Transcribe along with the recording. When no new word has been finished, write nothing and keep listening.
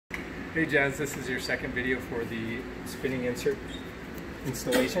Hey Jazz, this is your second video for the spinning insert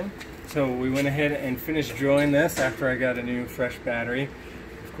installation. So we went ahead and finished drilling this after I got a new fresh battery.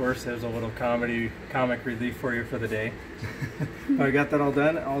 Of course, there's a little comic relief for you for the day. But I got that all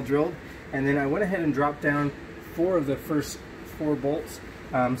done, all drilled, and then I went ahead and dropped down 4 of the first 4 bolts,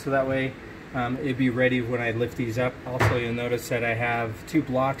 so that way it'd be ready when I lift these up. Also, you'll notice that I have 2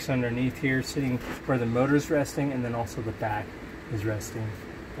 blocks underneath here sitting where the motor's resting, and then also the back is resting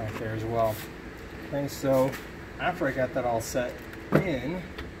back there as well. Okay, so after I got that all set in,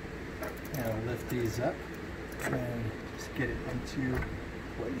 I'll lift these up and just get it into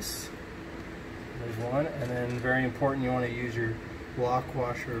place. There's one, and then very important, you want to use your block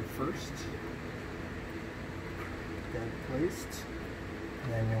washer first. Get it placed,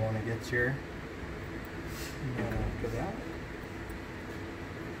 and then you want to get your after that.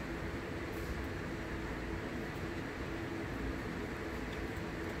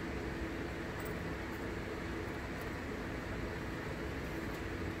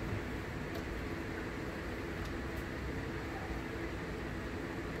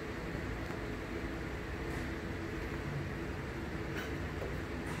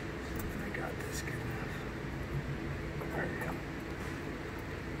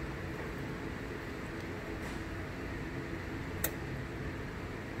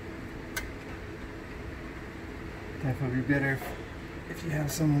 Definitely be better if you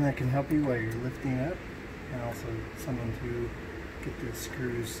have someone that can help you while you're lifting up, and also someone to get the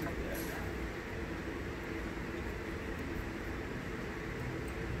screws set in.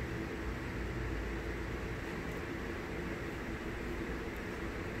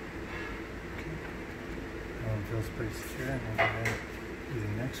 That one feels pretty secure, and I'll go ahead and do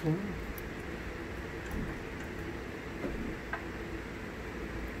the next one.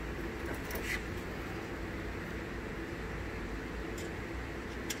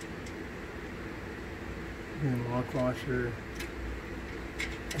 And lock washer,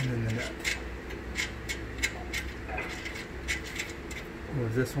 and then the nut.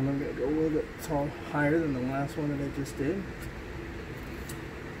 With this one, I'm going to go with it. It's all higher than the last one that I just did. And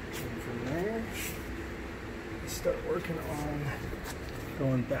from there, start working on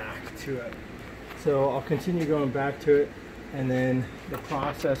going back to it. So I'll continue going back to it, and then the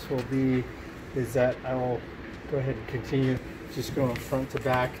process will be is that I will go ahead and continue just going front to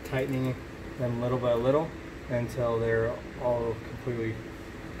back, tightening them little by little until they're all completely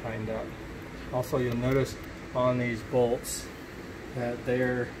tightened up. Also, you'll notice on these bolts that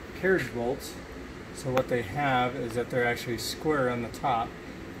they're carriage bolts, so what they have is that they're actually square on the top,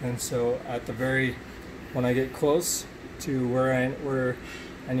 and so at the when I get close to where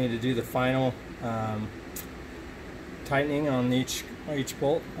I need to do the final tightening on each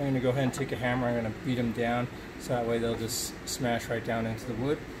bolt, I'm going to go ahead and take a hammer. I'm going to beat them down so that way they'll just smash right down into the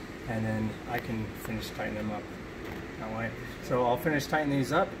wood, and then I can finish tightening them up that way. So I'll finish tightening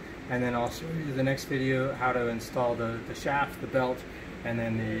these up, and then I'll show you the next video how to install the shaft, the belt, and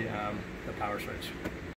then the power switch.